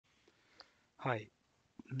Hi,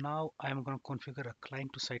 now I am going to configure a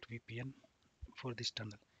client to site VPN for this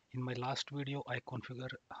tunnel. In my last video, I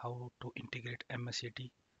configured how to integrate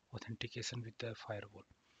MSAD authentication with the firewall.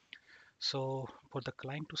 So for the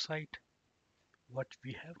client to site, what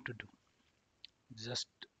we have to do, just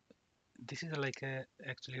this is like a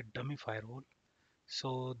actually a dummy firewall.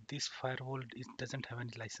 So this firewall doesn't have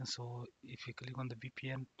any license. So if you click on the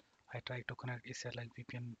VPN, I try to connect, it said like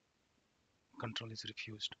VPN control is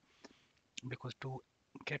refused. Because to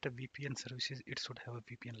get a VPN services it should have a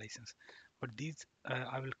VPN license, but these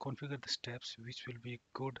I will configure the steps which will be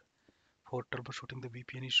good for troubleshooting the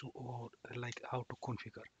VPN issue or like how to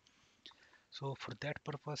configure. So for that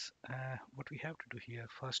purpose what we have to do here,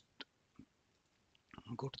 first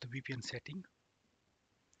go to the VPN setting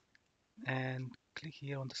and click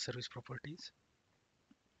here on the service properties,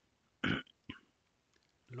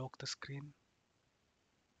 lock the screen,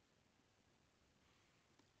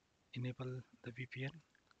 enable the VPN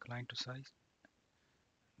client to site,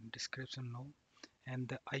 description no, and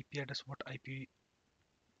the IP address, what IP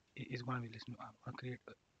is going to be listening. I'm going to create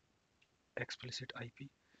explicit IP.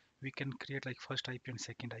 We can create like first IP and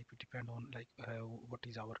second IP depend on like what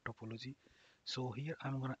is our topology. So here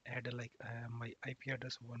I'm gonna add like my IP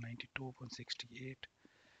address 192.168.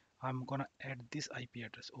 I'm gonna add this IP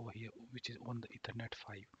address over here which is on the Ethernet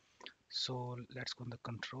 5. So let's go on the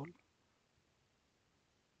control.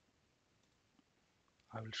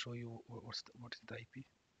 I will show you what is the IP.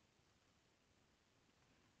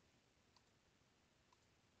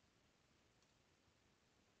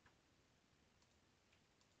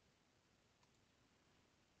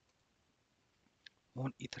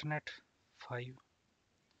 On Ethernet 5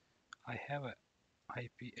 I have a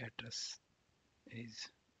IP address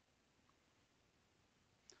is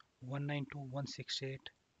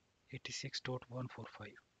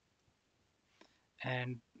 192.168.86.145,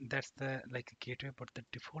 and that's the like gateway, but the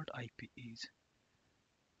default IP is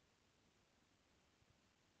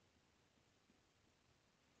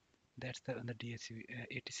that's the DHCP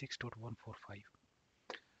 86.145.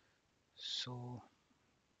 So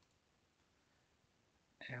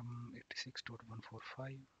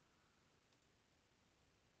 86.145.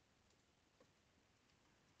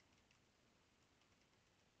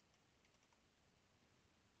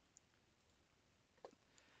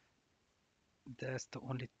 That's the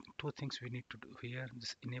only two things we need to do here.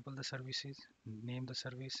 Just enable the services, name the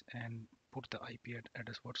service, and put the IP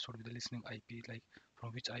address. What should be the listening IP, like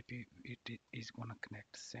from which IP it is gonna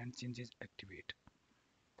connect. Send changes, activate.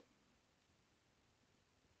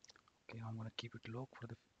 Okay, I'm gonna keep it low for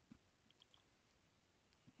the.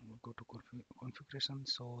 We'll go to configuration.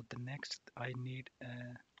 So the next I need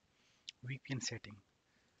a VPN setting.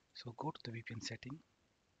 So go to the VPN setting.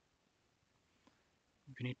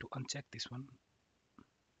 We need to uncheck this one.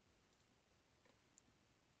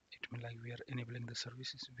 It means like we are enabling the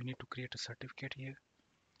services. We need to create a certificate here.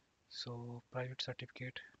 So private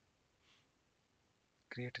certificate,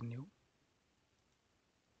 create a new.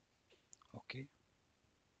 Okay.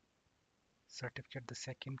 Certificate, the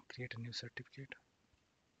second, create a new certificate.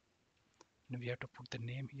 Now we have to put the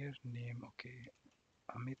name here. Name, okay.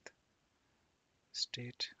 Amit.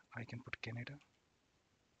 State, I can put Canada.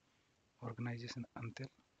 Organization, Antil.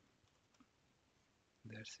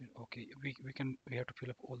 That's it. Okay, we have to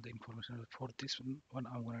fill up all the information. For this one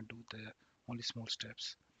I'm gonna do the only small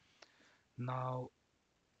steps. Now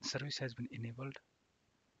service has been enabled.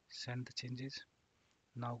 Send the changes.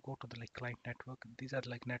 Now go to the like client network. These are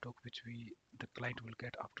like network which the client will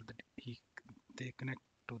get after they connect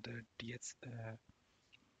to the DH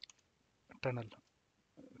tunnel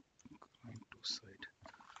client to site.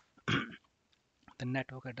 The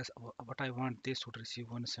network address what I want, they should receive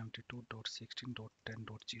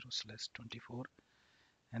 172.16.10.0/24,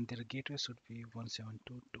 and their gateway should be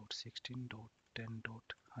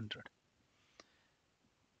 172.16.10.100.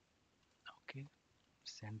 Okay,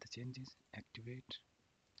 send the changes, activate,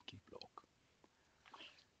 keep log.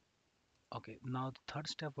 Okay, now the third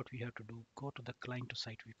step what we have to do, go to the client to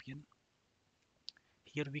site VPN.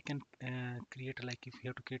 Here we can create, like if we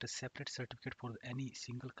have to create a separate certificate for any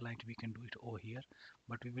single client, we can do it over here,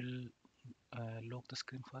 but we will lock the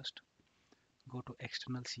screen first. Go to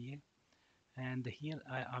external CA, and here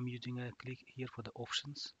I'm using a click here for the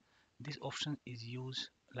options. This option is used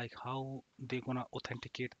like how they're gonna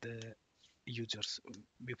authenticate the users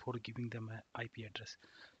before giving them an IP address.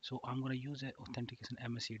 So I'm gonna use a authentication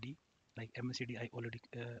MSAD. Like MSAD I already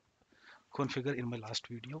configured in my last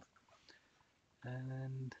video,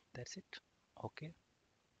 and that's it. Okay,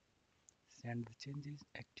 send the changes,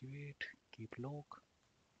 activate, keep log.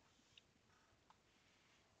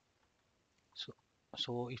 So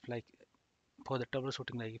so if like For the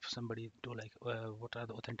troubleshooting, like if somebody do like what are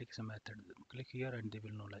the authentication method, click here and they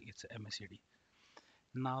will know like it's a MSAD.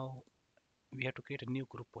 Now we have to create a new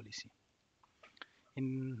group policy.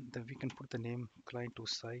 In the we can put the name client to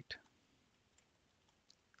site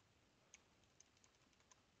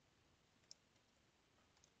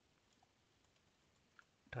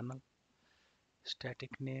tunnel.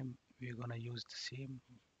 Static name we're gonna use the same.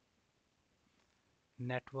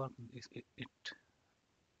 Network is it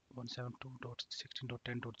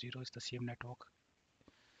 172.16.10.0 is the same network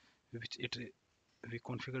which it we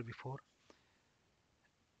configured before,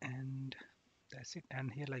 and that's it.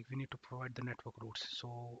 And here like we need to provide the network routes.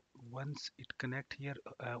 So once it connect here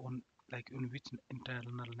on like on which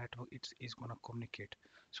internal network it is gonna communicate.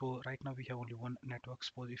 So right now we have only one network.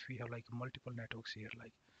 Suppose if we have like multiple networks here,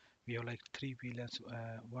 like we have like three VLANs,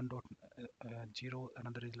 1.0,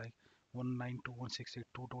 another is like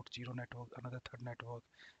 192.168.2.0 network, another third network,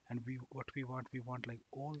 and we want like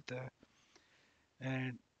all the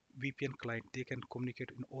and VPN client they can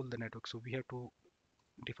communicate in all the networks. So we have to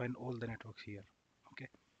define all the networks here. Okay.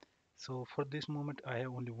 So for this moment, I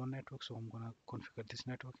have only one network, so I'm gonna configure this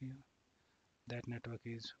network here. That network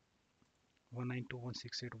is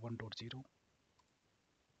 192.168.1.0.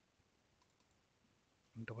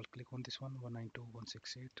 Double click on this one,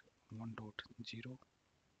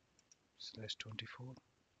 192.168.1.0/24.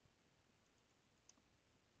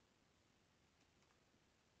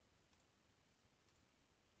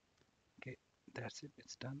 Okay, that's it,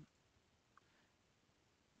 it's done.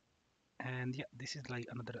 And yeah, this is like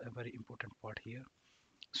another a very important part here.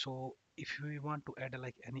 So if we want to add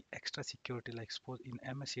like any extra security, like suppose in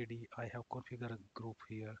MSAD, I have configured a group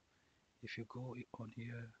here. If you go on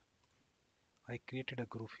here, I created a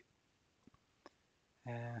group.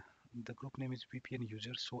 Uh, the group name is VPN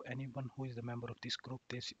user, so anyone who is the member of this group,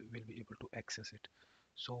 will be able to access it.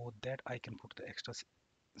 So that I can put the extra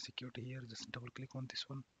security here. Just double click on this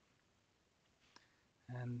one,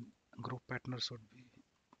 and group partner should be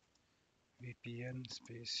VPN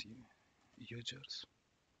space users.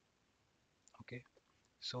 Okay.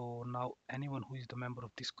 So now anyone who is the member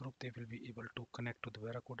of this group, they will be able to connect to the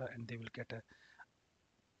Barracuda and they will get a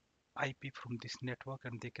IP from this network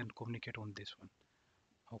and they can communicate on this one.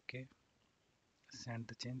 Okay. Send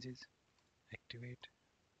the changes, activate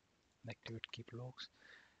keep logs.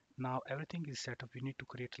 Now everything is set up. We need to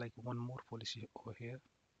create like one more policy over here.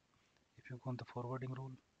 If you go on the forwarding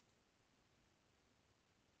rule,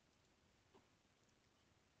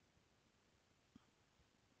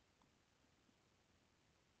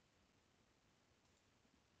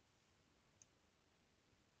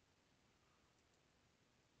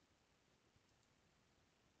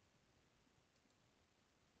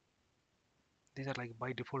 these are like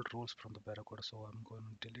by default rules from the Barracuda. So I'm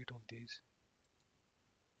going to delete all these.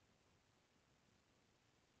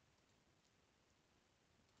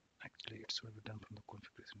 Actually, it should be done from the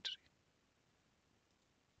configuration tree.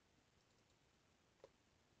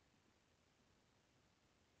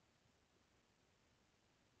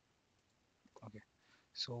 Okay.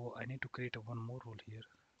 So I need to create a one more rule here.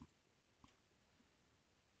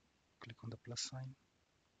 Click on the plus sign,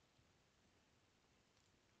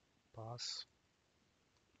 pass,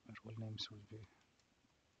 role name should be,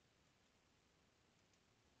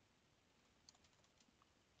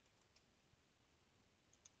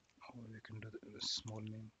 or we can do the small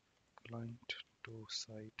name, client to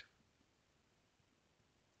site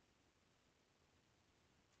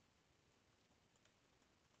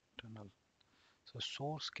tunnel. So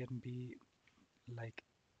source can be like,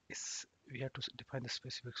 we have to define the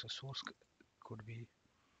specifics. So source could be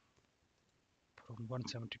from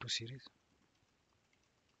 172 series.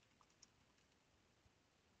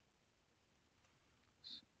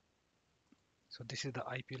 So this is the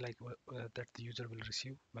IP like that the user will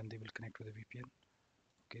receive when they will connect with the VPN.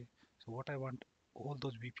 Okay. So what I want, all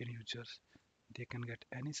those VPN users, they can get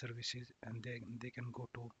any services and they can go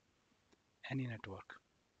to any network.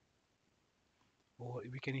 Or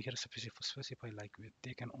we can here specify like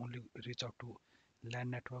they can only reach out to LAN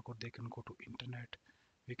network or they can go to internet.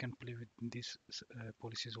 We can play with these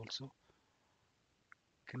policies also.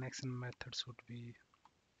 Connection methods would be,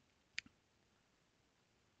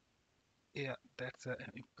 yeah, that's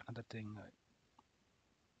another thing.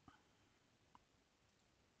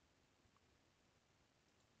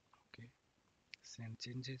 Okay, send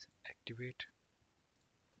changes, activate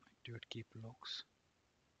keep logs.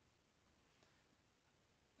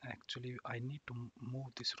 Actually, I need to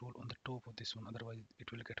move this rule on the top of this one, otherwise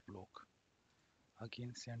it will get blocked.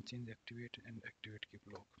 Again, send change, activate and activate keep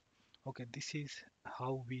log. Okay, this is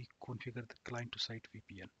how we configure the client to site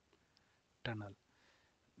VPN tunnel.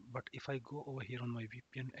 But if I go over here on my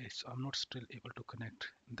VPN, I'm not still able to connect.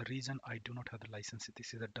 The reason I do not have the license,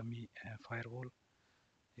 this is a dummy firewall.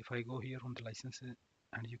 If I go here on the licenses,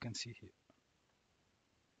 and you can see here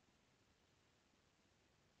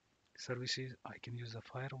services, I can use the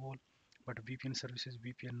firewall, but VPN services,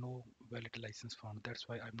 VPN no valid license found. That's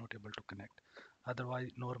why I'm not able to connect. Otherwise,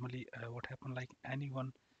 normally what happen, like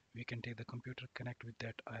anyone, we can take the computer, connect with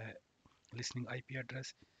that listening IP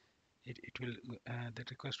address. It will that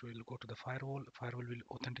request will go to the firewall. Firewall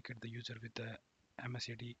will authenticate the user with the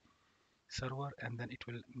MSAD server, and then it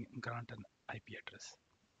will grant an IP address.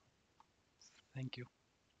 Thank you.